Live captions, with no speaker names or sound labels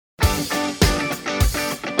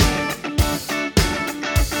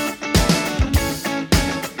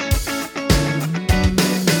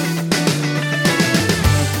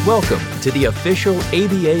Welcome to the official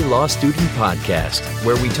ABA Law Student Podcast,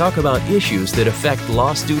 where we talk about issues that affect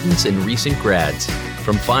law students and recent grads.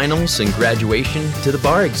 From finals and graduation to the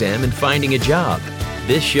bar exam and finding a job,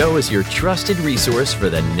 this show is your trusted resource for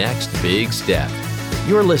the next big step.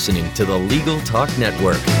 You're listening to the Legal Talk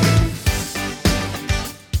Network.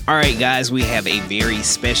 All right, guys, we have a very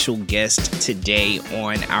special guest today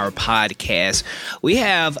on our podcast. We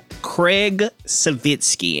have Craig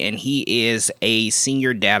Savitsky, and he is a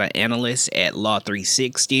senior data analyst at Law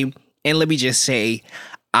 360. And let me just say,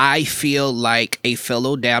 I feel like a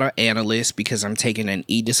fellow data analyst because I'm taking an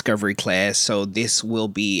e-discovery class. So this will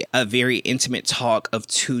be a very intimate talk of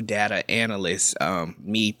two data analysts,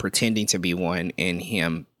 me pretending to be one and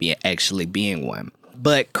him actually being one.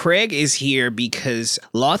 But Craig is here because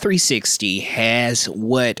Law 360 has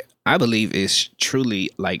what I believe is truly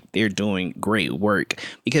like they're doing great work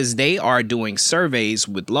because they are doing surveys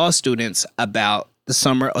with law students about the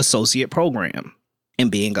summer associate program. And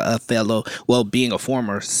being a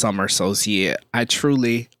former summer associate, I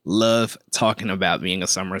truly love talking about being a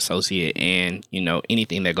summer associate and,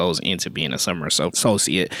 anything that goes into being a summer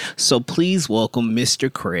associate. So please welcome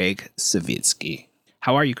Mr. Craig Savitsky.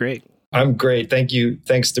 How are you, Craig? I'm great. Thank you.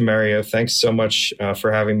 Thanks to Mario. Thanks so much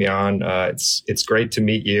for having me on. It's great to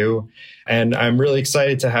meet you. And I'm really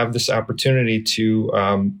excited to have this opportunity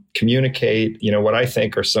to communicate, what I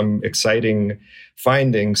think are some exciting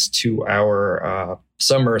findings to our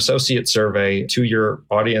summer associate survey to your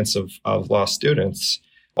audience of law students.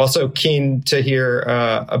 Also keen to hear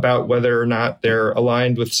about whether or not they're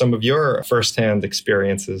aligned with some of your firsthand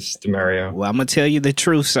experiences, Demario. Well, I'm going to tell you the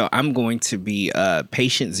truth. So I'm going to be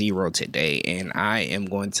patient zero today, and I am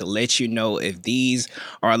going to let you know if these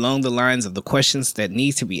are along the lines of the questions that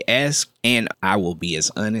need to be asked, and I will be as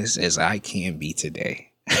honest as I can be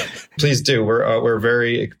today. Please do. We're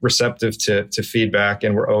very receptive to feedback,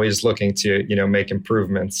 and we're always looking to, make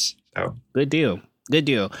improvements. So. Good deal. Good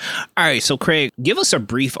deal. All right. So, Craig, give us a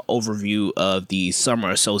brief overview of the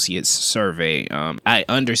Summer Associates Survey. I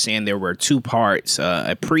understand there were two parts,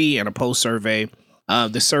 a pre and a post survey.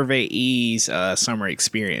 The surveyee's summer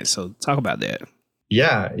experience. So talk about that.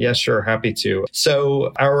 Yeah, sure. Happy to.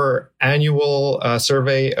 So our annual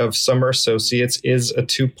survey of summer associates is a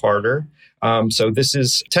two-parter. So this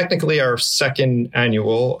is technically our second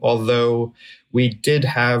annual, although we did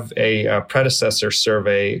have a predecessor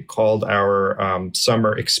survey called our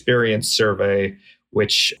Summer Experience Survey,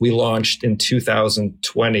 which we launched in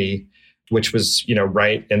 2020, which was,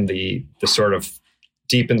 right in the sort of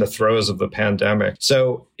deep in the throes of the pandemic.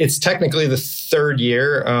 So it's technically the third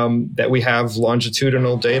year that we have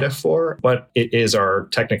longitudinal data for, but it is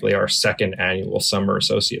technically our second annual Summer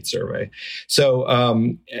Associate Survey. So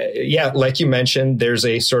like you mentioned, there's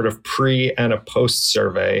a sort of pre and a post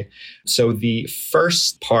survey. So the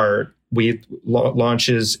first part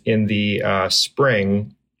launches in the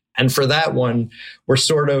spring. And for that one, we're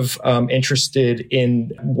sort of interested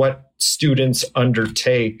in what students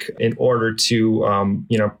undertake in order to,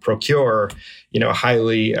 procure, a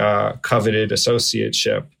highly coveted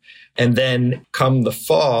associateship. And then come the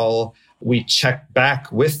fall, we check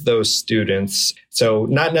back with those students. So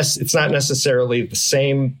it's not necessarily the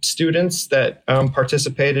same students that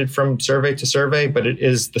participated from survey to survey, but it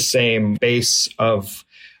is the same base of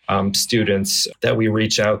students that we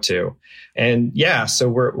reach out to. And so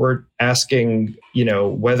we're asking,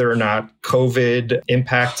 whether or not COVID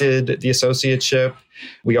impacted the associateship.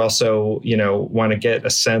 We also, want to get a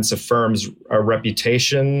sense of firms'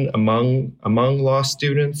 reputation among law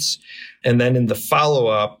students. And then in the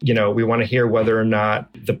follow-up, we want to hear whether or not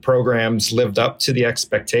the programs lived up to the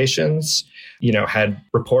expectations. Had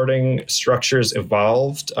reporting structures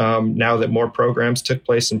evolved now that more programs took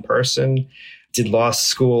place in person? Did law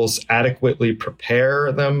schools adequately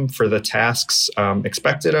prepare them for the tasks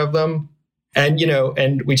expected of them? And,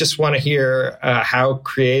 and we just want to hear how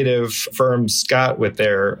creative firms got with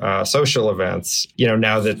their social events,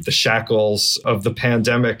 now that the shackles of the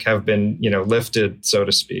pandemic have been, lifted, so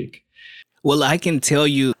to speak. Well, I can tell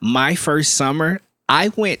you my first summer,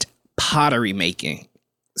 I went pottery making.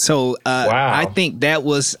 So wow. I think that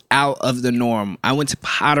was out of the norm. I went to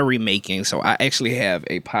pottery making. So I actually have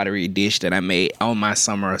a pottery dish that I made on my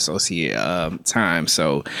summer associate time.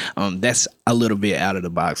 So that's a little bit out of the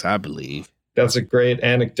box, I believe. That's a great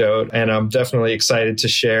anecdote. And I'm definitely excited to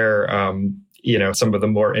share, some of the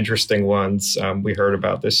more interesting ones we heard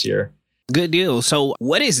about this year. Good deal. So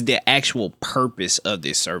what is the actual purpose of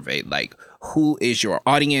this survey? Like, who is your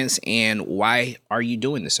audience and why are you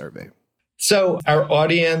doing the survey? So our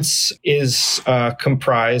audience is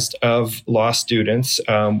comprised of law students.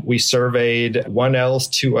 We surveyed 1Ls,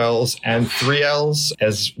 2Ls, and 3Ls,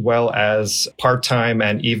 as well as part-time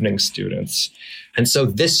and evening students. And so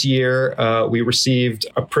this year, we received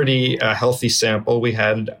a pretty healthy sample. We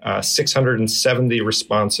had 670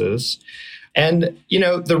 responses. And,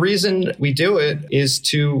 the reason we do it is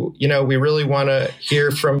to, we really want to hear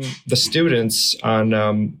from the students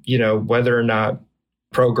on, whether or not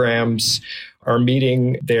programs are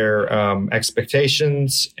meeting their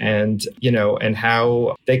expectations and, and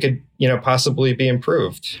how they could, possibly be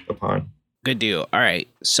improved upon. Good deal. All right.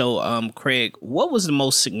 So, Craig, what was the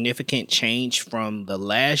most significant change from the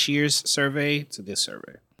last year's survey to this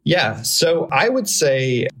survey? Yeah, so I would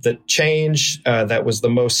say the change that was the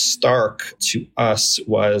most stark to us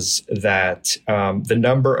was that the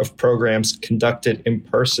number of programs conducted in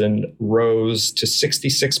person rose to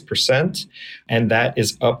 66%, and that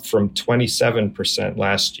is up from 27%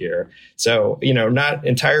 last year. So, not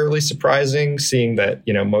entirely surprising, seeing that,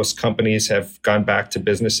 most companies have gone back to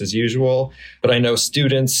business as usual. But I know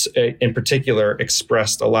students in particular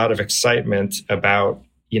expressed a lot of excitement about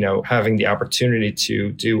having the opportunity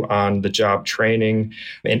to do on-the-job training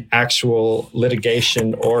in actual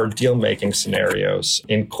litigation or deal-making scenarios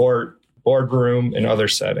in court, boardroom, and other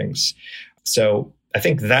settings. So I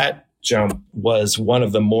think that jump was one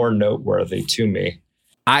of the more noteworthy to me.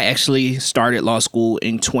 I actually started law school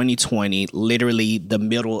in 2020, literally the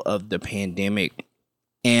middle of the pandemic.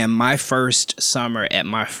 And my first summer at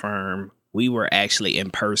my firm, we were actually in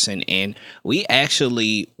person, and we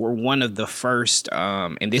actually were one of the first,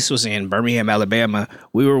 and this was in Birmingham, Alabama.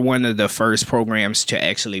 We were one of the first programs to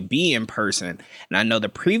actually be in person. And I know the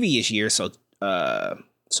previous year, so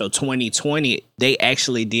 2020, they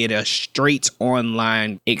actually did a straight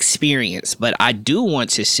online experience. But I do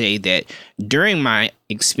want to say that during my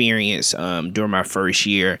experience, during my first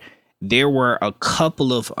year, there were a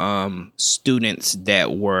couple of students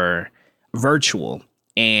that were virtual.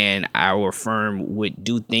 And our firm would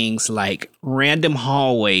do things like random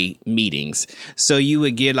hallway meetings. So you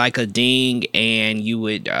would get like a ding, and you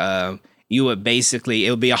would basically, it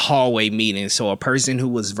would be a hallway meeting. So a person who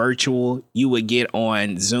was virtual, you would get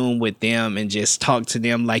on Zoom with them and just talk to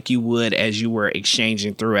them like you would as you were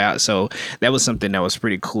exchanging throughout. So that was something that was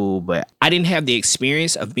pretty cool. But I didn't have the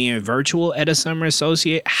experience of being virtual at a summer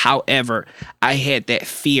associate. However, I had that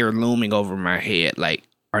fear looming over my head, like,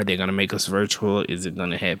 are they going to make us virtual? Is it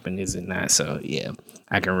going to happen? Is it not? So, yeah,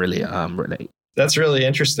 I can really relate. That's really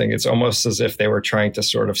interesting. It's almost as if they were trying to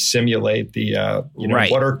sort of simulate the right.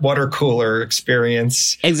 water cooler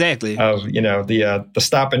experience. Exactly. Of, the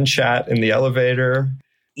stop and chat in the elevator.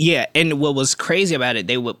 Yeah. And what was crazy about it,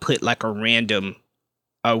 they would put like a random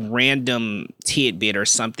tidbit or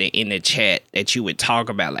something in the chat that you would talk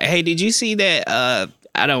about. Like, hey, did you see that?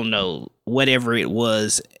 I don't know, whatever it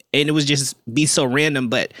was. And it was just be so random,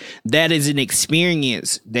 but that is an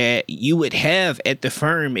experience that you would have at the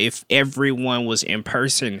firm if everyone was in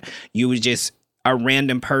person. You would just a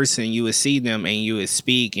random person, you would see them and you would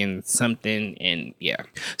speak and something. And yeah.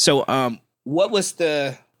 So what was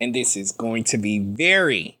and this is going to be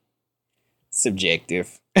very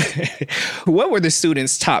subjective. What were the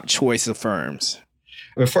students' top choice of firms?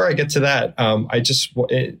 Before I get to that, I just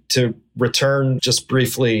wanted to return just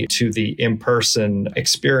briefly to the in-person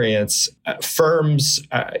experience. Firms,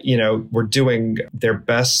 were doing their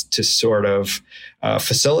best to sort of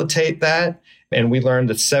facilitate that. And we learned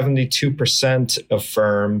that 72% of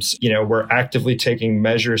firms, were actively taking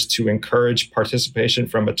measures to encourage participation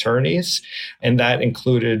from attorneys. And that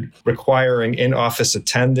included requiring in-office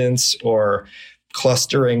attendance or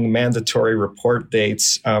clustering mandatory report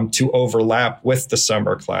dates to overlap with the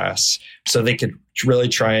summer class, so they could really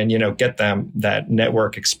try and get them that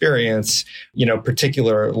network experience,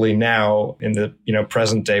 particularly now in the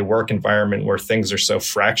present day work environment where things are so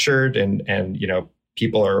fractured and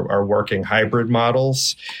people are working hybrid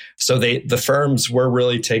models. So the firms were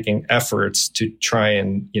really taking efforts to try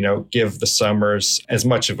and give the summers as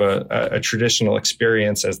much of a traditional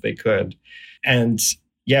experience as they could. And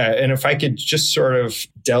yeah, and if I could just sort of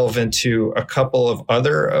delve into a couple of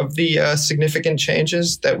other of the significant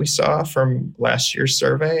changes that we saw from last year's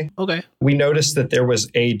survey. Okay. We noticed that there was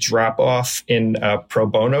a drop-off in pro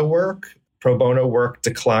bono work. Pro bono work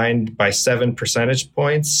declined by 7 percentage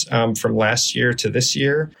points from last year to this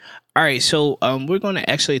year. All right, so we're going to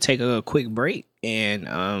actually take a quick break,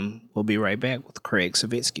 and we'll be right back with Craig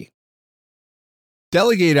Savitsky.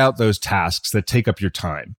 Delegate out those tasks that take up your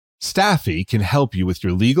time. Staffy can help you with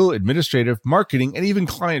your legal, administrative, marketing, and even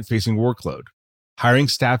client-facing workload. Hiring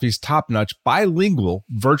Staffy's top-notch bilingual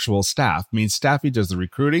virtual staff means Staffy does the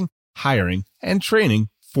recruiting, hiring, and training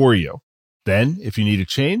for you. Then, if you need a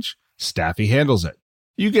change, Staffy handles it.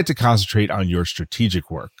 You get to concentrate on your strategic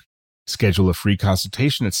work. Schedule a free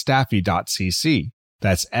consultation at staffy.cc.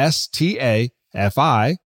 That's STAFI.cc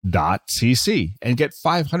and get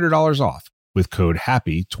 $500 off with code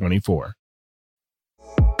HAPPY24.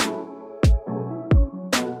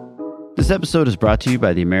 This episode is brought to you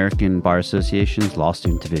by the American Bar Association's Law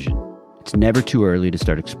Student Division. It's never too early to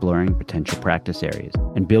start exploring potential practice areas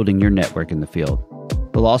and building your network in the field.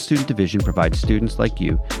 The Law Student Division provides students like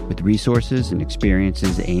you with resources and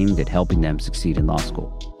experiences aimed at helping them succeed in law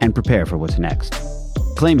school and prepare for what's next.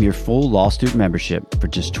 Claim your full law student membership for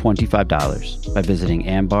just $25 by visiting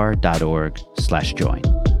ambar.org/join.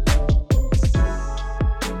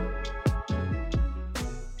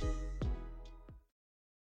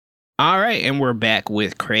 All right, and we're back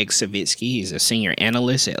with Craig Savitsky. He's a senior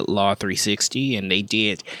analyst at Law 360, and they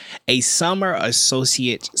did a summer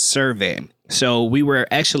associate survey. So we were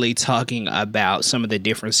actually talking about some of the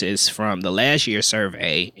differences from the last year's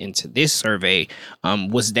survey into this survey.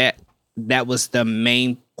 Was that was the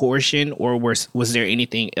main portion, or was there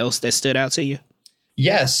anything else that stood out to you?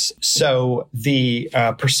 Yes. So the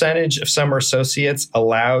percentage of summer associates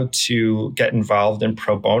allowed to get involved in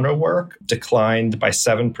pro bono work declined by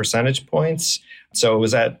 7 percentage points. So it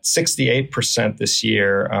was at 68% this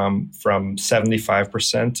year from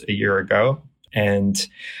 75% a year ago. And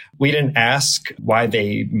we didn't ask why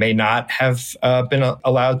they may not have been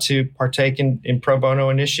allowed to partake in pro bono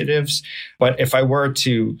initiatives. But if I were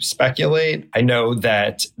to speculate, I know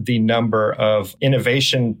that the number of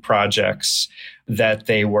innovation projects that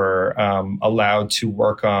they were allowed to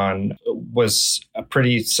work on was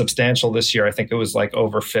pretty substantial this year. I think it was like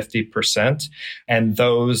over 50%. And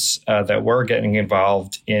those that were getting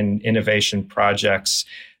involved in innovation projects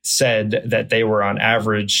said that they were on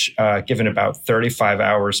average given about 35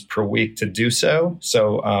 hours per week to do so.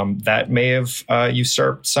 So that may have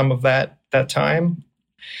usurped some of that time.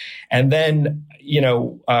 And then,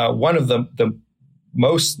 one of the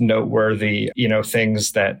most noteworthy,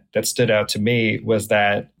 things that stood out to me was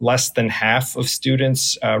that less than half of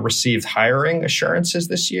students received hiring assurances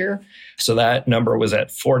this year. So that number was at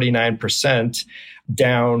 49%,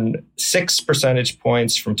 down 6 percentage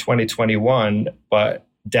points from 2021, but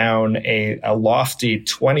down a lofty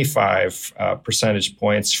 25 percentage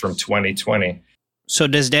points from 2020. So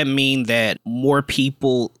does that mean that more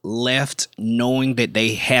people left knowing that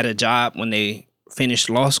they had a job when they finished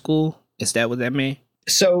law school? Is that what that means?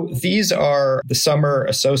 So these are the summer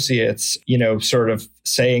associates, sort of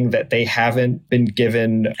saying that they haven't been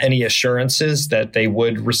given any assurances that they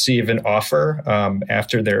would receive an offer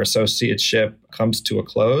after their associateship comes to a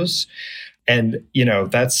close. And,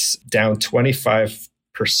 that's down 25%.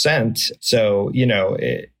 So,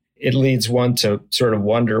 it leads one to sort of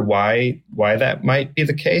wonder why that might be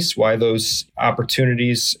the case, why those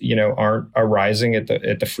opportunities, aren't arising at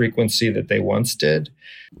the frequency that they once did.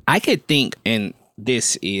 I could think, and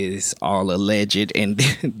this is all alleged, and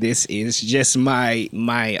this is just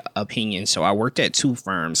my opinion. So I worked at 2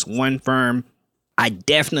 firms. One firm, I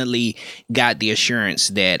definitely got the assurance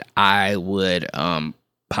that I would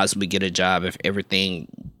possibly get a job if everything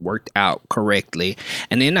worked out correctly.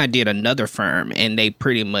 And then I did another firm, and they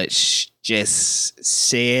pretty much just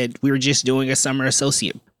said we were just doing a summer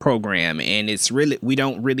associate program, and we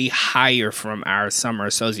don't really hire from our summer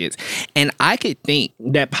associates. And I could think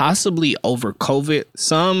that possibly over COVID,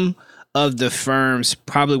 some of the firms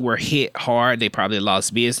probably were hit hard. They probably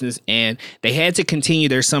lost business, and they had to continue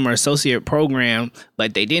their summer associate program,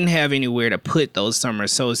 but they didn't have anywhere to put those summer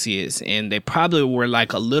associates. And they probably were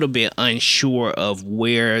like a little bit unsure of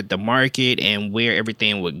where the market and where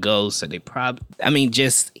everything would go. So they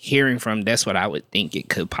just hearing from, that's what I would think it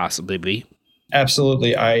could possibly be.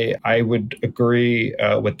 Absolutely. I would agree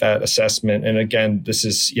with that assessment. And again, this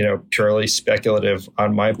is, purely speculative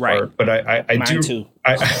on my part, right. But I Mine do too.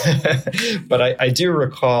 But I do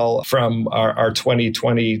recall from our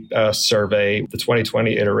 2020 survey, the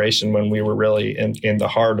 2020 iteration, when we were really in the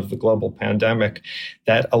heart of the global pandemic,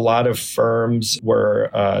 that a lot of firms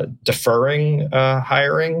were deferring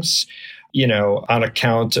hirings, on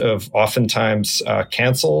account of oftentimes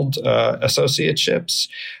canceled associateships.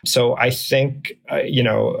 So I think,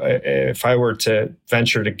 if I were to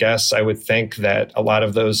venture to guess, I would think that a lot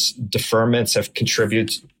of those deferments have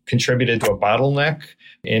contributed to a bottleneck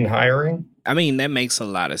in hiring. I mean, that makes a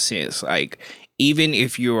lot of sense. Like, even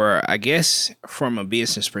if you're, I guess, from a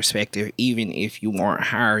business perspective, even if you aren't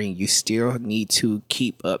hiring, you still need to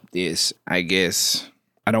keep up this, I guess,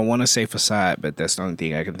 I don't want to say facade, but that's the only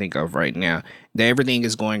thing I can think of right now, that everything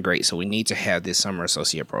is going great. So we need to have this summer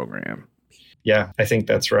associate program. Yeah, I think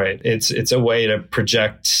that's right. It's a way to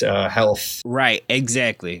project health. Right,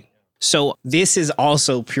 exactly. So this is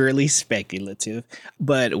also purely speculative,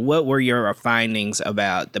 but what were your findings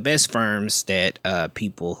about the best firms that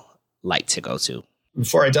people like to go to?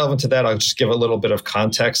 Before I delve into that, I'll just give a little bit of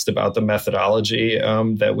context about the methodology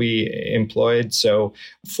that we employed. So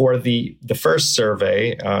for the first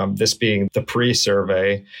survey, this being the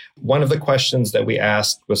pre-survey, one of the questions that we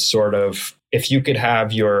asked was sort of, if you could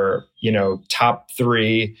have your, top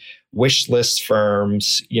 3 wish list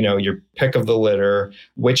firms, your pick of the litter,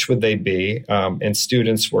 which would they be? And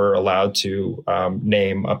students were allowed to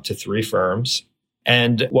name up to 3 firms.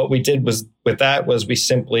 And what we did was with that was we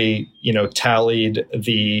simply, tallied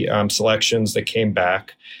the selections that came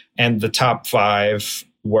back, and the top 5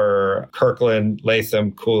 were Kirkland,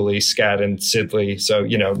 Latham, Cooley, Skadden, Sidley. So,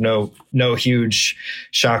 no huge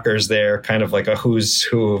shockers there, kind of like a who's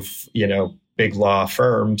who of, big law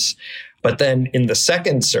firms. But then in the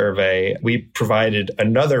second survey, we provided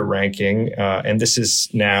another ranking. And this is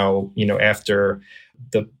now, after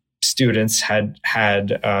the students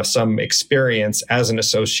had some experience as an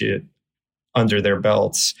associate under their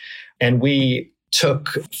belts. And we took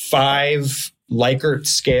 5 Likert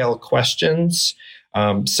scale questions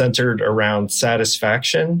centered around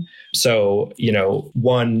satisfaction. So,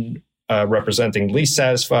 1 representing least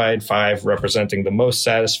satisfied, 5 representing the most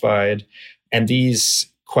satisfied. And these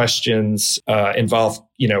questions involve,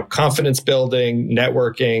 confidence building,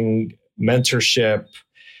 networking, mentorship,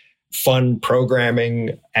 fun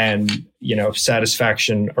programming, and,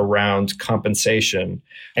 satisfaction around compensation.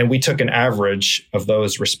 And we took an average of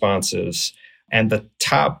those responses. And the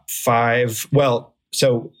top 5,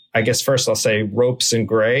 so I guess first I'll say Ropes and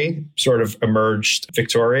Gray sort of emerged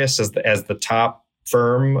victorious as the top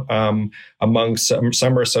firm among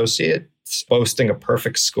summer associates, boasting a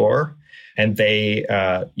perfect score. And they,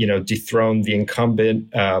 dethroned the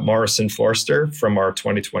incumbent Morrison Forster from our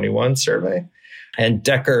 2021 survey. And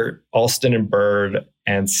Decker, Alston and Bird,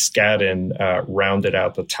 and Skadden rounded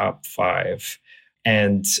out the top 5.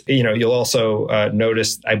 And, you'll also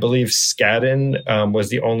notice, I believe Skadden was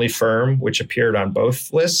the only firm which appeared on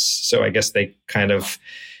both lists. So I guess they kind of,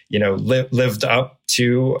 lived up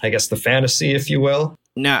to, I guess, the fantasy, if you will.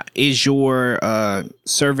 Now, is your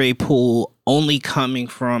survey pool only coming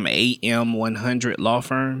from AM 100 law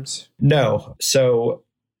firms? No. So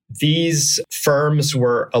these firms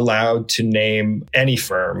were allowed to name any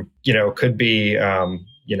firm, could be,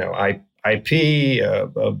 IP,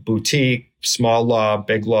 a boutique, small law,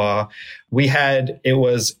 big law. It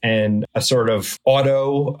was a sort of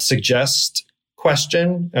auto suggest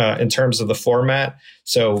question in terms of the format.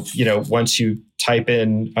 So, once you type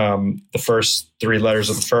in the first 3 letters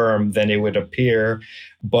of the firm, then it would appear.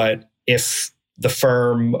 But if the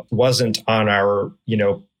firm wasn't on our,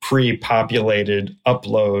 pre-populated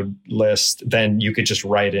upload list, then you could just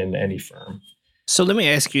write in any firm. So let me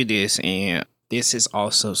ask you this, and this is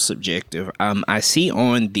also subjective. I see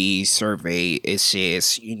on the survey, it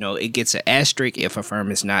says, it gets an asterisk if a firm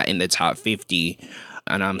is not in the top 50,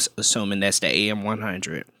 and I'm assuming that's the AM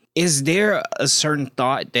 100. Is there a certain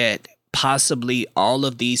thought that possibly all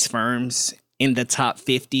of these firms in the top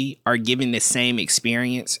 50 are giving the same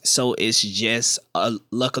experience, so it's just a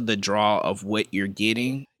luck of the draw of what you're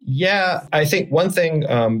getting? Yeah, I think one thing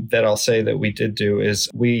that I'll say that we did do is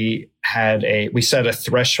we set a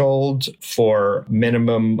threshold for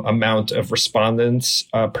minimum amount of respondents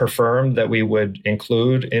per firm that we would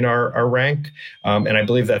include in our rank. And I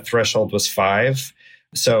believe that threshold was 5.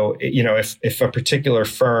 So, if a particular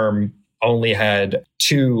firm only had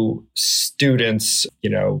 2 students,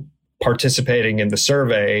 participating in the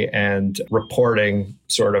survey and reporting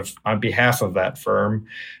sort of on behalf of that firm,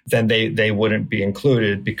 then they wouldn't be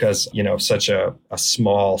included because, such a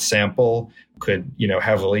small sample could,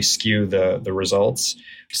 heavily skew the results.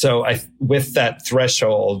 So with that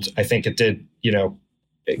threshold, I think it did,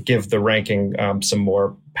 give the ranking some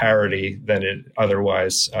more parity than it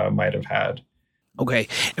otherwise might have had. Okay.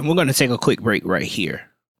 And we're going to take a quick break right here.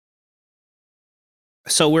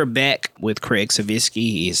 So we're back with Craig Savitsky.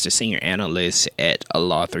 He is the senior analyst at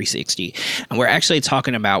Law 360. And we're actually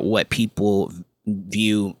talking about what people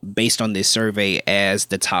view based on this survey as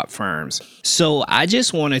the top firms. So I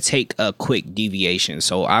just want to take a quick deviation.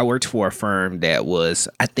 So I worked for a firm that was,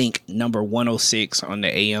 I think, number 106 on the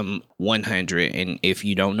AM 100. And if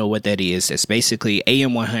you don't know what that is, it's basically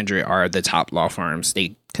AM 100 are the top law firms.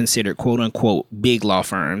 They considered quote unquote big law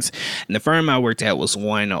firms. And the firm I worked at was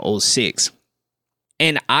 106.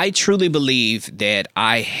 And I truly believe that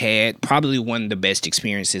I had probably one of the best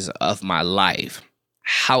experiences of my life.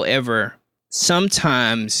 However,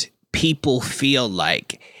 sometimes people feel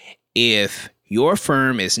like if your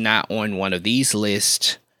firm is not on one of these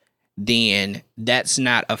lists, then that's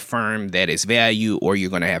not a firm that is valued or you're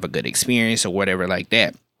going to have a good experience or whatever like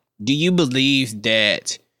that. Do you believe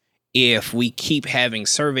that if we keep having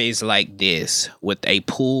surveys like this with a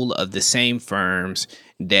pool of the same firms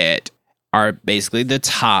that are basically the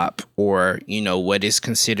top, or, you know, what is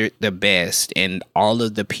considered the best, and all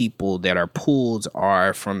of the people that are pooled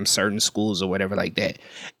are from certain schools or whatever like that,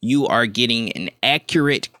 you are getting an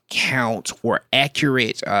accurate count or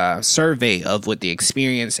accurate survey of what the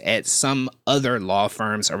experience at some other law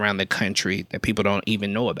firms around the country that people don't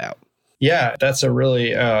even know about? Yeah, that's a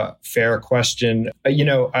really fair question.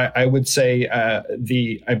 I would say I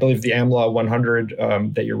believe the AmLaw 100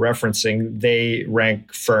 that you're referencing, they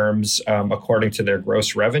rank firms according to their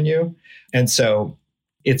gross revenue. And so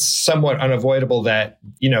it's somewhat unavoidable that,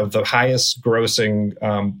 the highest grossing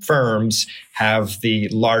firms have the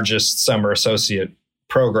largest summer associate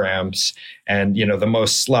programs and, the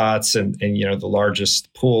most slots and the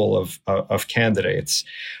largest pool of candidates.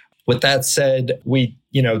 With that said, we,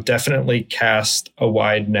 definitely cast a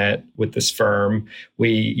wide net with this firm.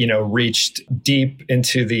 We, reached deep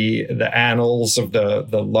into the annals of the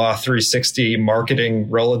Law 360 marketing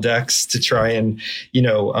Rolodex to try and,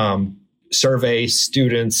 survey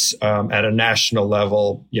students at a national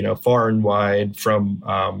level, far and wide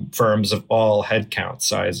from firms of all headcount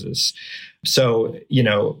sizes. So,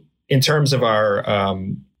 in terms of our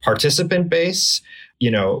participant base,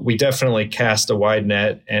 we definitely cast a wide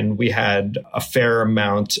net, and we had a fair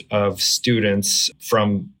amount of students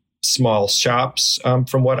from small shops,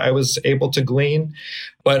 from what I was able to glean.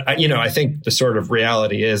 But, I think the sort of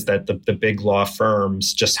reality is that the big law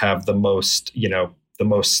firms just have the most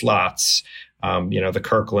slots, the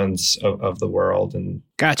Kirklands of the world. And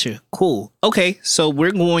Gotcha. Cool. Okay. So we're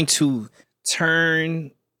going to turn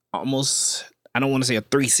almost, I don't want to say a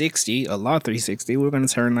 360, a law 360. We're going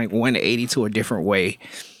to turn like 180 to a different way.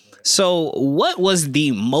 So what was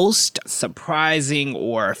the most surprising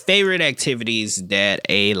or favorite activities that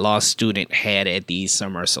a law student had at these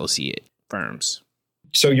summer associate firms?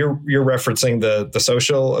 So you're referencing the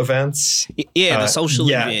social events? Yeah, the social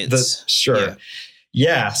events. Sure.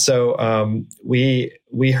 Yeah. So we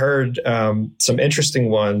heard some interesting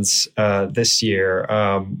ones this year.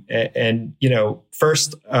 And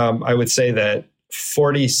first, I would say that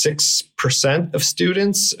 46% of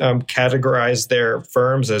students categorize their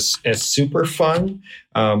firms as super fun.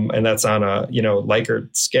 And that's on a,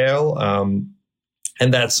 Likert scale.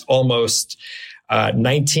 And that's almost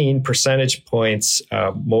 19 percentage points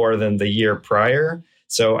more than the year prior.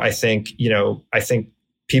 So I think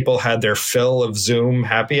people had their fill of Zoom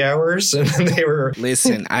happy hours, and they were...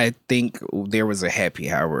 Listen, I think there was a happy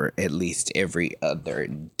hour at least every other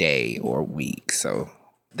day or week. So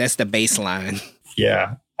that's the baseline.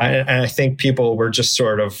 Yeah. I think people were just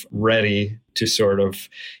sort of ready to sort of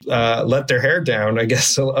let their hair down, I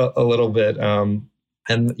guess, a little bit.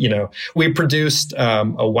 And, we produced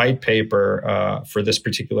a white paper for this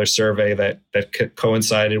particular survey that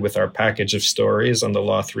coincided with our package of stories on the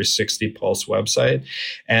Law 360 Pulse website.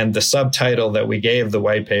 And the subtitle that we gave the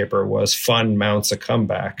white paper was "Fun Mounts a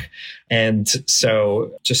Comeback." And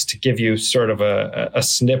so just to give you sort of a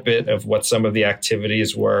snippet of what some of the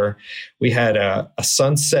activities were, we had a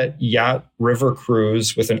sunset yacht river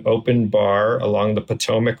cruise with an open bar along the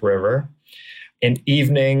Potomac River, an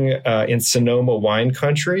evening in Sonoma wine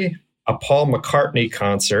country, a Paul McCartney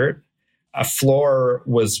concert. A floor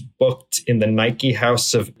was booked in the Nike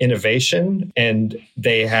House of Innovation, and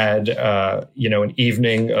they had, an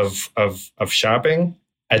evening of shopping,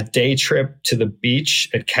 a day trip to the beach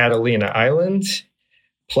at Catalina Island,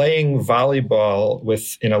 playing volleyball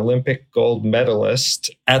with an Olympic gold medalist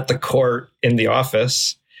at the court in the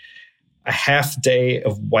office, a half day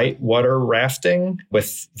of whitewater rafting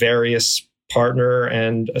with various partner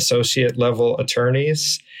and associate level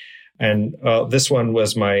attorneys. And this one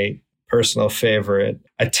was my personal favorite,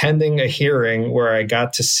 attending a hearing where I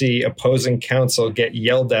got to see opposing counsel get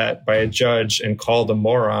yelled at by a judge and called a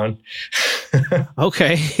moron.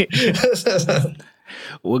 Okay.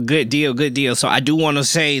 Well, good deal. So I do want to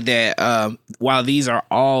say that while these are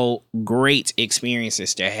all great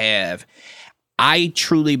experiences to have, I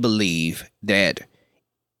truly believe that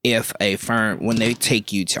if a firm, when they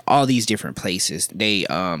take you to all these different places, they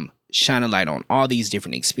shine a light on all these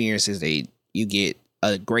different experiences, you get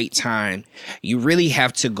a great time. You really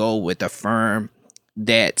have to go with a firm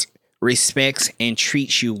that respects and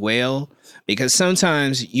treats you well, because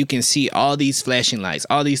sometimes you can see all these flashing lights,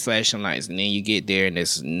 and then you get there and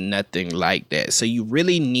there's nothing like that. So you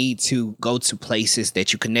really need to go to places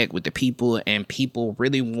that you connect with the people, and people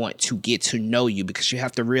really want to get to know you, because you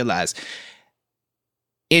have to realize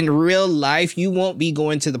in real life, you won't be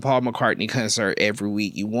going to the Paul McCartney concert every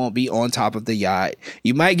week. You won't be on top of the yacht.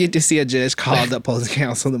 You might get to see a judge call the opposing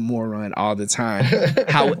counsel the moron all the time.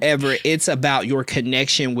 However, it's about your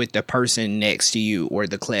connection with the person next to you or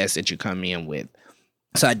the class that you come in with.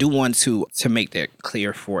 So I do want to make that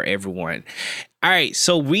clear for everyone. All right,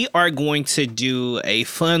 so we are going to do a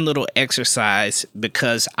fun little exercise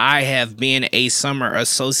because I have been a summer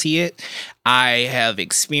associate. I have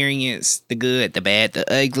experienced the good, the bad,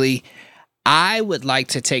 the ugly. I would like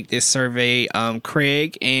to take this survey,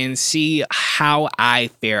 Craig, and see how I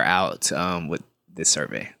fare out with this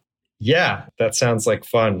survey. Yeah, that sounds like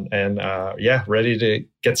fun. And ready to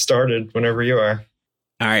get started whenever you are.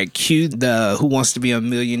 All right, cue the Who Wants to Be a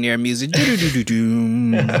Millionaire music.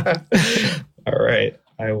 All right,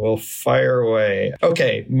 I will fire away.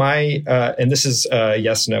 Okay, and this is a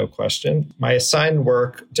yes/no question. My assigned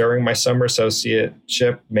work during my summer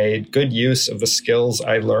associateship made good use of the skills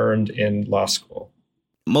I learned in law school.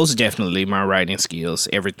 Most definitely my writing skills,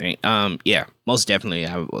 everything. Most definitely.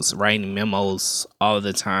 I was writing memos all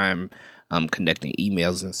the time, conducting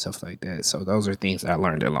emails and stuff like that. So those are things I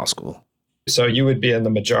learned in law school. So you would be in the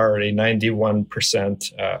majority,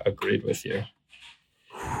 91% agreed with you.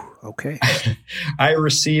 Okay. I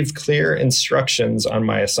received clear instructions on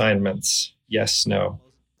my assignments. Yes, no.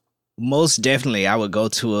 Most definitely, I would go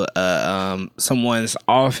to someone's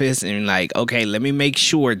office and like, okay, let me make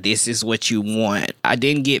sure this is what you want. I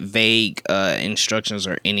didn't get vague instructions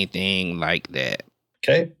or anything like that.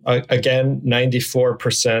 Okay. Again,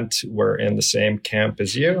 94% were in the same camp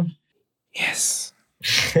as you. Yes.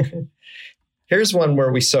 Here's one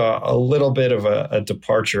where we saw a little bit of a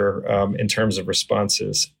departure in terms of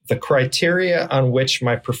responses. The criteria on which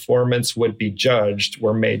my performance would be judged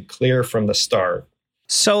were made clear from the start.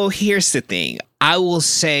 So here's the thing. I will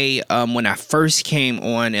say when I first came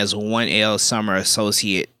on as a 1L summer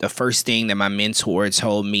associate, the first thing that my mentor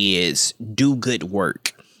told me is do good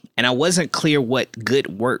work. And I wasn't clear what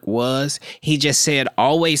good work was. He just said,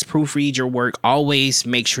 always proofread your work. Always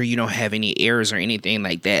make sure you don't have any errors or anything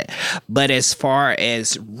like that. But as far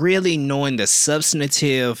as really knowing the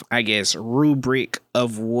substantive, I guess, rubric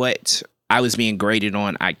of what I was being graded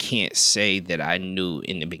on, I can't say that I knew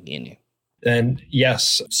in the beginning. And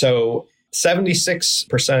yes, so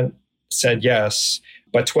 76% said yes,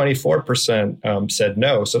 but 24% said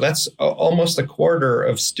no. So that's almost a quarter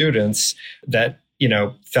of students that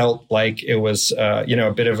felt like it was,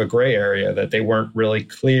 a bit of a gray area, that they weren't really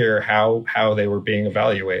clear how they were being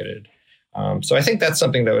evaluated. So I think that's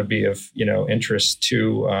something that would be of, interest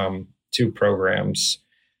to programs.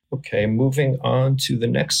 Okay, moving on to the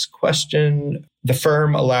next question. The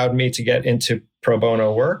firm allowed me to get into pro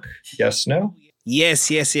bono work. Yes, no?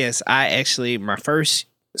 Yes. I actually, my first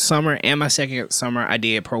summer and my second summer, I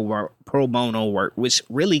did pro bono work, which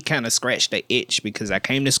really kind of scratched the itch because I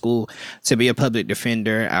came to school to be a public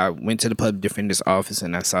defender. I went to the public defender's office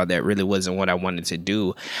and I saw that really wasn't what I wanted to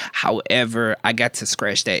do. However, I got to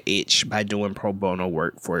scratch that itch by doing pro bono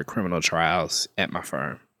work for criminal trials at my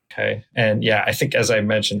firm. Okay. And yeah, I think as I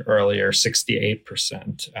mentioned earlier,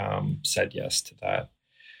 68% said yes to that.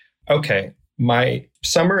 Okay. My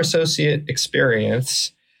summer associate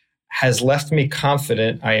experience has left me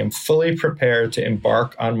confident I am fully prepared to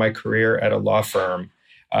embark on my career at a law firm.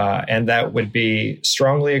 And that would be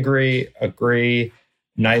strongly agree,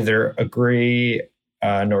 neither agree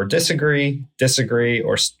nor disagree,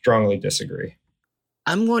 or strongly disagree.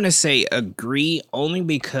 I'm going to say agree only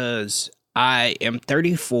because I am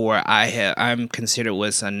 34. I'm considered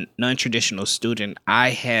was a non-traditional student.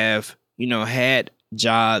 I have, had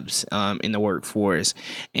jobs in the workforce.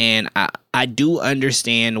 And I do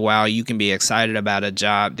understand while you can be excited about a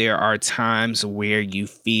job, there are times where you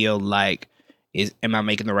feel like, am I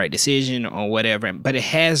making the right decision or whatever? But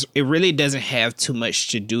it really doesn't have too much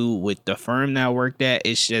to do with the firm that I worked at.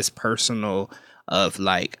 It's just personal of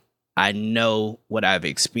like, I know what I've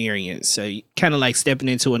experienced. So kind of like stepping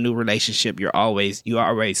into a new relationship, you're always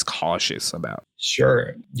cautious about.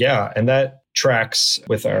 Sure. Yeah. And that tracks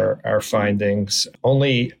with our findings.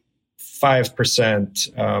 Only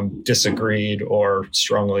 5% disagreed or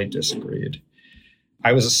strongly disagreed.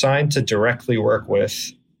 I was assigned to directly work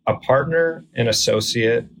with a partner, an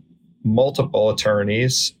associate, multiple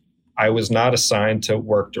attorneys. I was not assigned to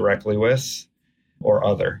work directly with or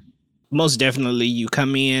other. Most definitely. You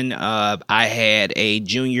come in, I had a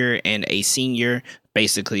junior and a senior,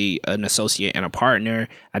 basically an associate and a partner.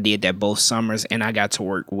 I did that both summers, and I got to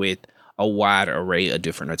work with a wide array of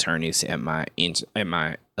different attorneys at my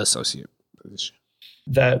associate position.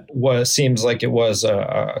 That seems like it was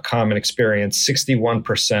a common experience.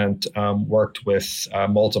 61% worked with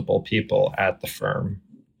multiple people at the firm.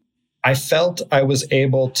 I felt I was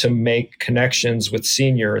able to make connections with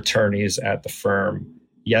senior attorneys at the firm.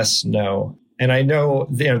 Yes, no. And I know,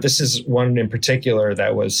 this is one in particular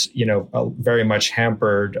that was, very much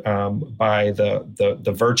hampered by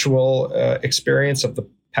the virtual experience of the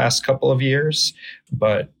past couple of years.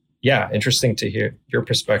 But yeah, interesting to hear your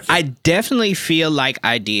perspective. I definitely feel like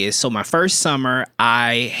I did. So my first summer,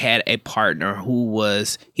 I had a partner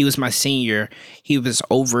he was my senior. He was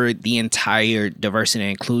over the entire diversity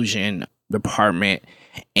and inclusion department.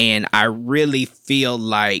 And I really feel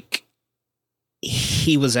like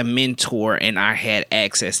he was a mentor and I had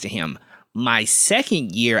access to him. My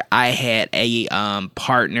second year, I had a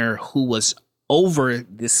partner who was over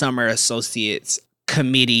the summer associates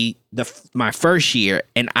committee my first year,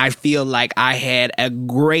 and I feel like I had a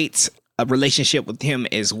great relationship with him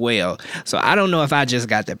as well. So I don't know if I just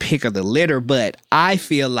got the pick of the litter, but I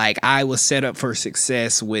feel like I was set up for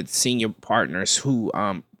success with senior partners who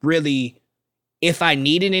really, if I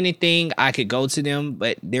needed anything, I could go to them,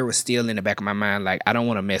 but there was still in the back of my mind, like, I don't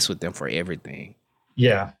want to mess with them for everything.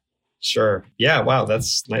 Yeah, sure. Yeah, wow,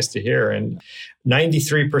 that's nice to hear. And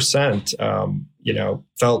 93%,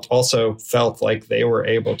 felt like they were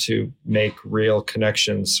able to make real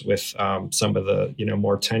connections with some of the,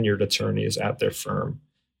 more tenured attorneys at their firm.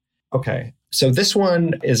 Okay, so this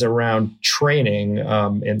one is around training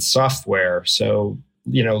in software. So,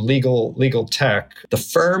 legal tech. The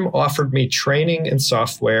firm offered me training in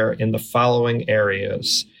software in the following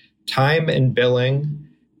areas: time and billing,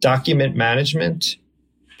 document management,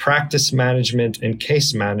 practice management and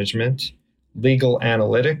case management, legal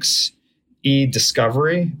analytics,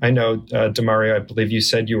 e-discovery. I know, Demario, I believe you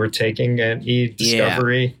said you were taking an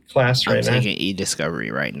e-discovery class right now. I'm taking e-discovery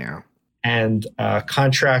right now. And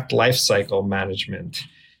contract lifecycle management.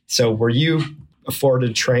 So were you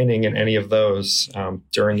afforded training in any of those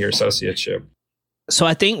during your associateship? So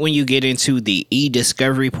I think when you get into the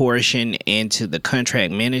e-discovery portion and to the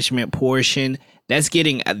contract management portion, that's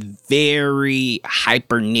getting a very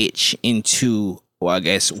hyper niche into, well, I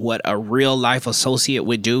guess, what a real life associate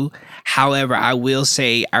would do. However, I will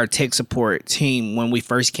say our tech support team, when we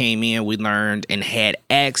first came in, we learned and had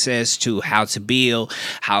access to how to bill,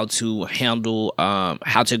 how to handle,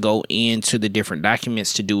 how to go into the different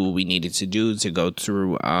documents to do what we needed to do, to go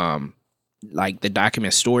through like the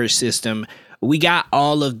document storage system. We got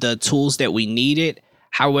all of the tools that we needed.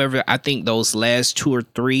 However, I think those last 2 or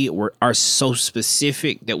 3 are so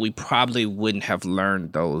specific that we probably wouldn't have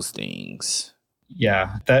learned those things.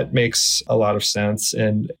 Yeah, that makes a lot of sense.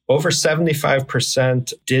 And over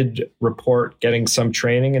 75% did report getting some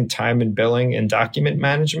training in time and billing and document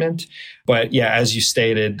management. But yeah, as you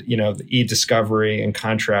stated, the e-discovery and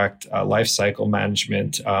contract lifecycle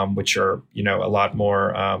management, which are, a lot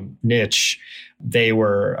more niche, they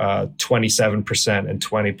were 27% and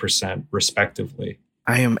 20% respectively.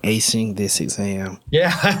 I am acing this exam.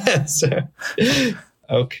 Yeah.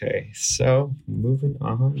 Okay, so moving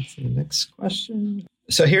on to the next question.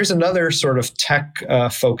 So here's another sort of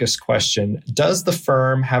tech-focused question. Does the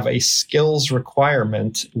firm have a skills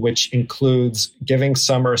requirement which includes giving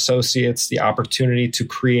summer associates the opportunity to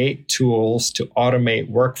create tools to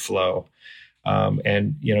automate workflow?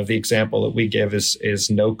 And the example that we give is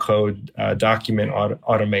no-code document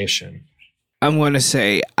automation. I'm going to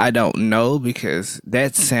say I don't know, because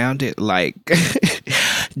that sounded like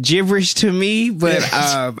gibberish to me, but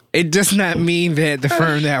it does not mean that the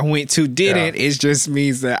firm that I went to didn't. Yeah. It just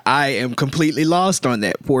means that I am completely lost on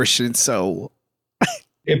that portion. So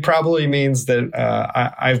it probably means that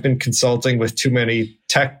I've been consulting with too many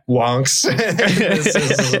tech wonks. This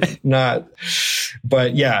is not,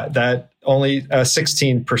 but yeah, that only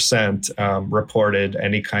 16% reported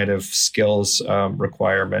any kind of skills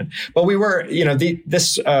requirement. But we were,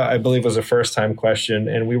 this I believe was a first time question,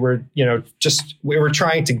 and we were, we were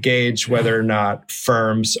trying to gauge whether or not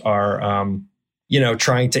firms are,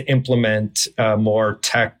 trying to implement more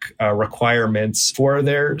tech requirements for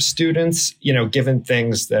their students, given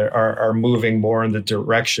things that are moving more in the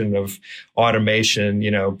direction of automation,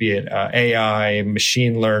 be it AI,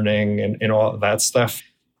 machine learning, and all of that stuff.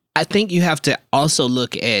 I think you have to also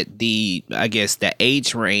look at the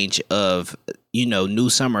age range of, new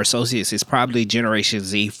summer associates is probably Generation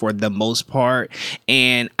Z for the most part.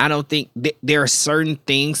 And I don't think there are certain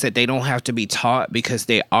things that they don't have to be taught because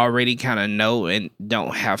they already kind of know and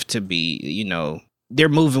don't have to be, they're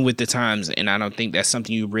moving with the times. And I don't think that's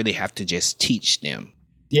something you really have to just teach them.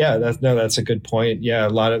 Yeah, that's a good point. Yeah, a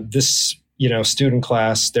lot of this, student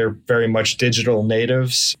class, they're very much digital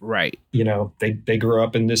natives. Right. They grew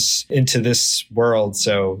up into this world.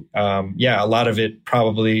 So, a lot of it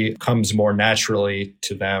probably comes more naturally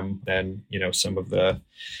to them than, some of the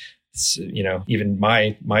even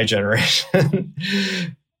my generation.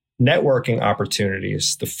 Networking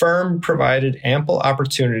opportunities. The firm provided ample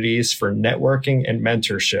opportunities for networking and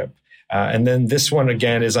mentorship. And then this one,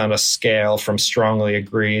 again, is on a scale from strongly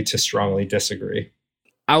agree to strongly disagree.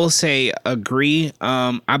 I will say agree.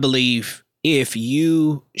 I believe if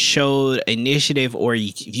you showed initiative, or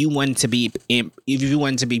if you wanted to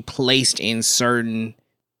be placed in certain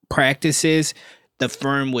practices, the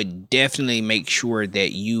firm would definitely make sure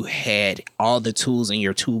that you had all the tools in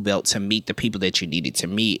your tool belt to meet the people that you needed to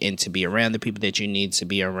meet and to be around the people that you need to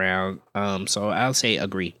be around. So I'll say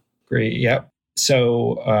agree. Agree. Yep.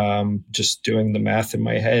 So just doing the math in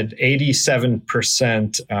my head,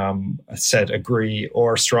 87% said agree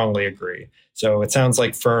or strongly agree. So it sounds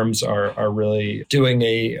like firms are really doing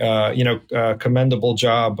a commendable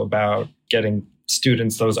job about getting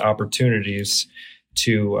students those opportunities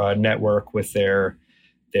to network with their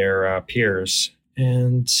peers.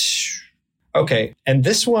 And okay, and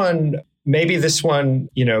this one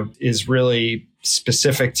is really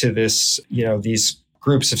specific to this, these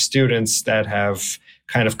groups of students that have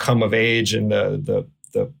kind of come of age in the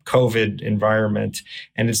COVID environment.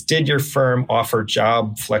 And it's, did your firm offer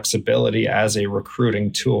job flexibility as a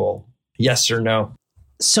recruiting tool? Yes or no?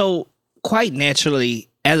 So quite naturally,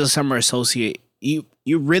 as a summer associate, you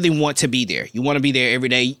really want to be there. You want to be there every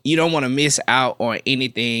day. You don't want to miss out on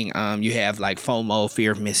anything. You have like FOMO,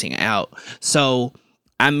 fear of missing out. So,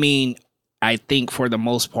 I think for the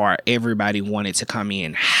most part, everybody wanted to come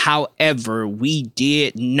in. However, we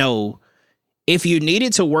did know if you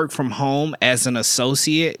needed to work from home as an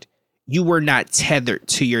associate, you were not tethered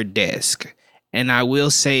to your desk. And I will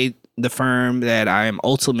say the firm that I am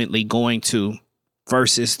ultimately going to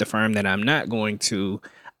versus the firm that I'm not going to,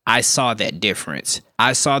 I saw that difference.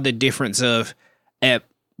 I saw the difference of at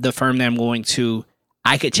the firm that I'm going to,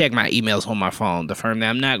 I could check my emails on my phone. The firm that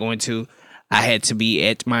I'm not going to, I had to be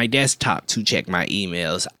at my desktop to check my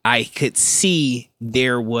emails. I could see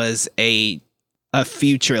there was a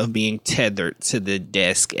future of being tethered to the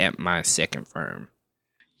desk at my second firm.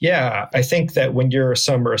 Yeah, I think that when you're a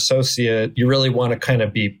summer associate, you really want to kind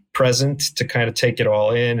of be present to kind of take it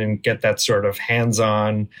all in and get that sort of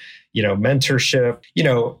hands-on, mentorship,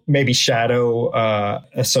 maybe shadow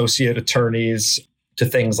associate attorneys to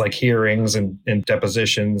things like hearings and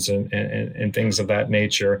depositions and things of that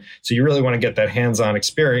nature. So you really want to get that hands-on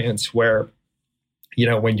experience where,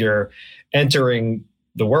 when you're entering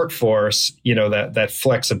the workforce, that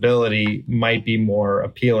flexibility might be more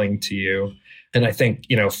appealing to you. And I think,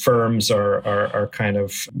 firms are kind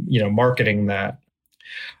of, marketing that.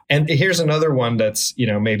 And here's another one that's,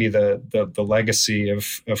 maybe the legacy of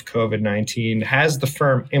COVID-19. Has the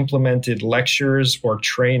firm implemented lectures or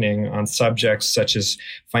training on subjects such as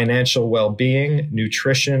financial well-being,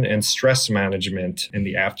 nutrition, and stress management in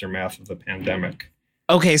the aftermath of the pandemic?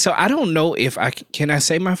 Okay, so I don't know if can I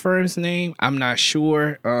say my firm's name? I'm not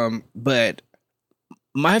sure. But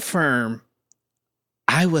my firm,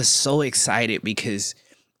 I was so excited because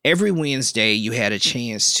every Wednesday you had a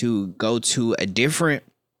chance to go to a different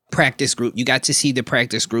practice group. You got to see the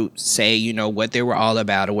practice group say, what they were all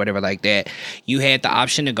about or whatever like that. You had the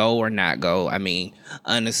option to go or not go.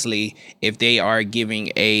 Honestly, if they are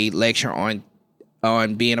giving a lecture on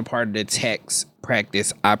being a part of the text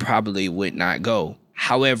practice, I probably would not go.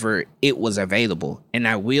 However, it was available. And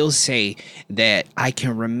I will say that I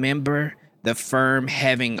can remember the firm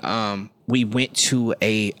having, we went to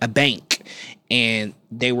a bank and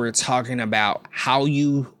they were talking about how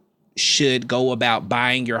you should go about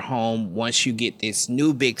buying your home once you get this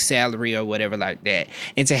new big salary or whatever like that.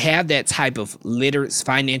 And to have that type of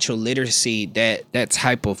financial literacy, that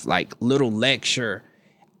type of like little lecture,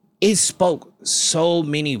 it spoke so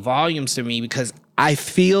many volumes to me because I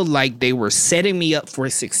feel like they were setting me up for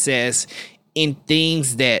success in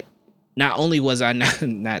things that not only was I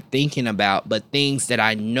not thinking about, but things that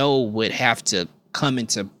I know would have to come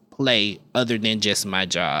into play other than just my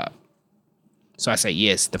job. So I say,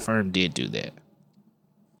 yes, the firm did do that.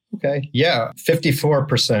 Okay. Yeah.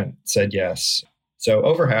 54% said yes. So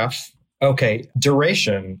over half. Okay.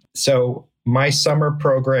 Duration. So my summer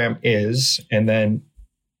program is, and then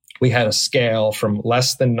we had a scale from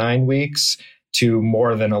less than 9 weeks to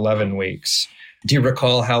more than 11 weeks. Do you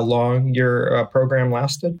recall how long your program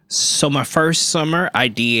lasted? So my first summer, I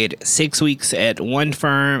did 6 weeks at one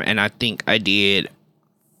firm, and I think I did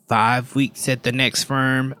 5 weeks at the next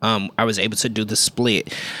firm. I was able to do the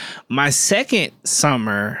split. My second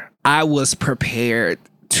summer, I was prepared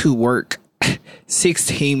to work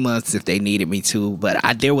 16 months if they needed me to,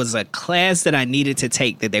 but there was a class that I needed to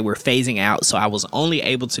take that they were phasing out, so I was only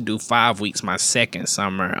able to do 5 weeks my second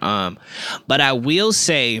summer. But I will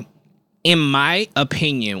say in my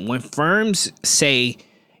opinion, when firms say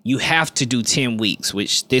you have to do 10 weeks,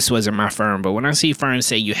 which this wasn't my firm, but when I see firms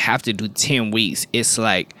say you have to do 10 weeks, it's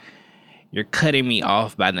like you're cutting me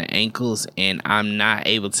off by the ankles and I'm not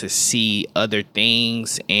able to see other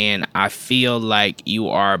things. And I feel like you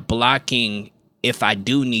are blocking if I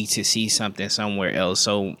do need to see something somewhere else.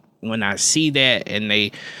 So when I see that and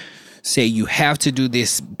they say you have to do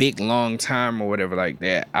this big long time or whatever like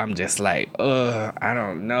that, I'm just like, I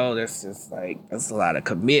don't know. That's a lot of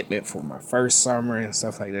commitment for my first summer and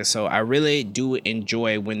stuff like that. So I really do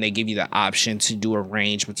enjoy when they give you the option to do a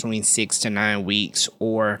range between 6 to 9 weeks,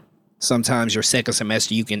 or sometimes your second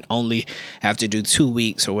semester you can only have to do 2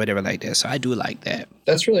 weeks or whatever like that. So I do like that.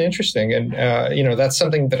 That's really interesting. And, that's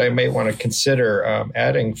something that I may want to consider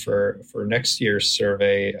adding for next year's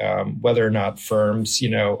survey, whether or not firms,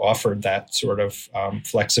 offered that sort of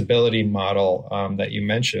flexibility model that you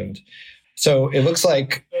mentioned. So it looks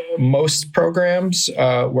like most programs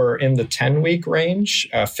were in the 10-week range,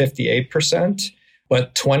 58%.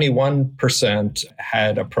 But 21%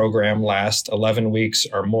 had a program last 11 weeks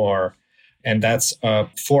or more. And that's 4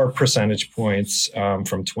 percentage points from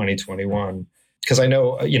 2021. Because I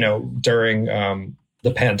know, during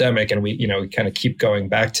the pandemic, and we kind of keep going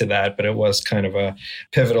back to that, but it was kind of a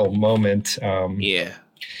pivotal moment. A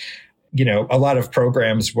lot of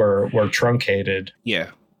programs were truncated.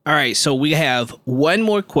 Yeah. All right. So we have one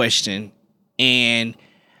more question, and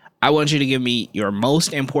I want you to give me your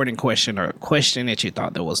most important question, or a question that you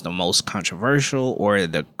thought that was the most controversial or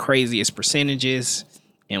the craziest percentages.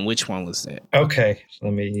 And which one was that? Okay,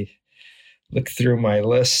 let me look through my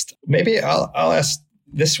list. Maybe I'll ask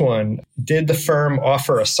this one. Did the firm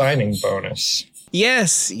offer a signing bonus?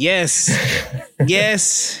 Yes. Yes.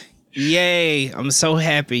 Yay. I'm so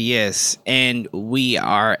happy. Yes. And we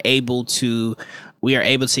are able to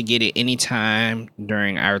get it anytime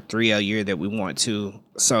during our 3L year that we want to.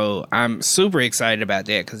 So I'm super excited about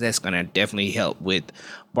that, because that's going to definitely help with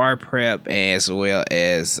bar prep, as well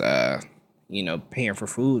as, paying for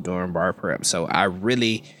food during bar prep. So I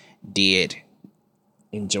really did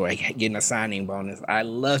enjoy getting a signing bonus. I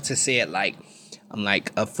love to say it like I'm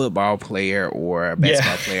like a football player or a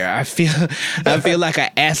basketball player. I feel like an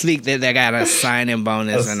athlete that got a signing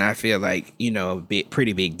bonus, and I feel like,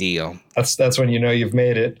 pretty big deal. That's when you've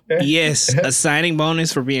made it. Yes, a signing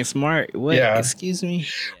bonus for being smart. What? Yeah. Excuse me?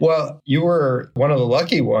 Well, you were one of the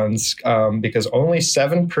lucky ones, because only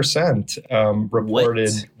 7%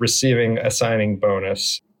 reported receiving a signing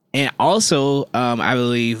bonus. And also, I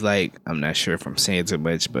believe, I'm not sure if I'm saying too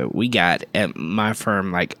much, but we got at my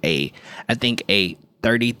firm I think a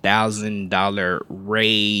 $30,000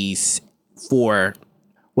 raise for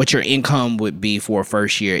what your income would be for a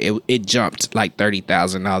first year. It jumped like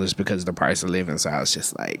 $30,000 because of the price of living. So I was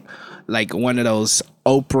just like one of those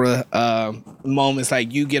Oprah moments.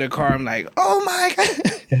 Like, you get a car, I'm like, oh my God.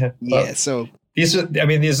 Yeah. So these are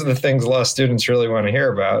the things law students really want to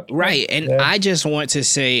hear about. Right. And I just want to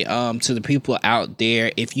say to the people out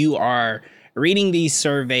there, if you are reading these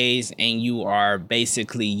surveys and you are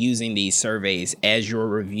basically using these surveys as your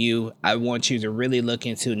review, I want you to really look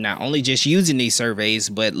into not only just using these surveys,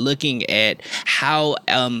 but looking at how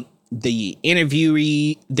the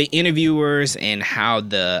interviewers and how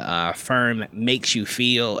the firm makes you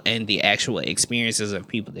feel, and the actual experiences of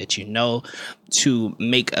people that you know, to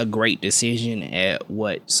make a great decision at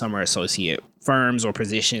what summer associate firms or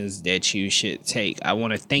positions that you should take. I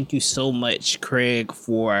want to thank you so much, Craig,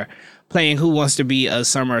 for playing Who Wants to Be a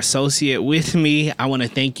Summer Associate with me. I want to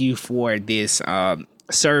thank you for this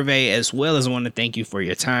survey, as well as I want to thank you for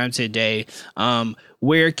your time today.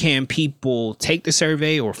 Where can people take the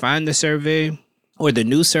survey or find the survey or the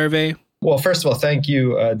new survey? Well, first of all, thank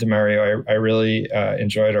you, Demario. I really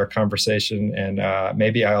enjoyed our conversation, and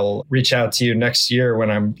maybe I'll reach out to you next year when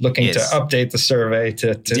I'm looking to update the survey.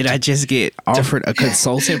 Did I just get offered a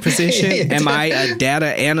consultant position? Am I a data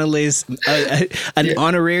analyst, an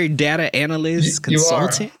honorary data analyst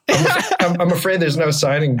consultant? You are. I'm afraid there's no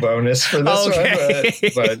signing bonus for this one,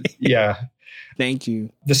 but yeah. Thank you.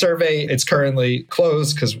 The survey, it's currently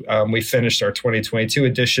closed because we finished our 2022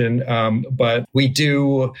 edition, but we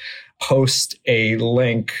do post a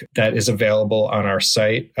link that is available on our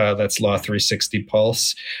site. That's Law 360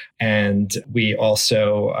 Pulse. And we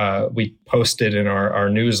also, we post it in our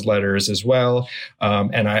newsletters as well.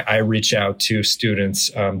 And I reach out to students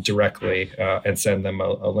directly and send them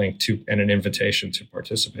a link to and an invitation to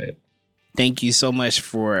participate. Thank you so much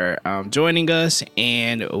for joining us,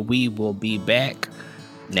 and we will be back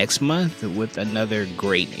next month with another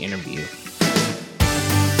great interview.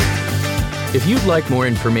 If you'd like more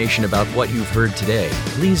information about what you've heard today,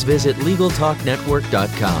 please visit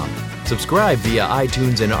LegalTalkNetwork.com. Subscribe via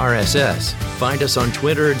iTunes and RSS. Find us on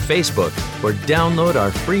Twitter and Facebook, or download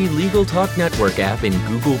our free Legal Talk Network app in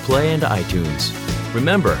Google Play and iTunes.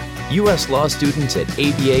 Remember, U.S. law students at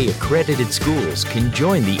ABA-accredited schools can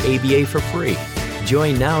join the ABA for free.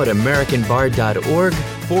 Join now at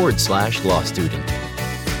americanbar.org/law student.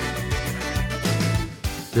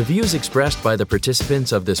 The views expressed by the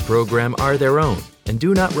participants of this program are their own and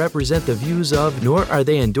do not represent the views of, nor are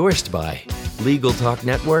they endorsed by, Legal Talk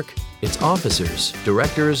Network, its officers,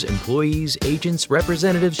 directors, employees, agents,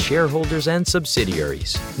 representatives, shareholders, and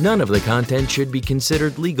subsidiaries. None of the content should be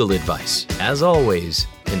considered legal advice. As always,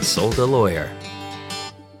 consult a lawyer.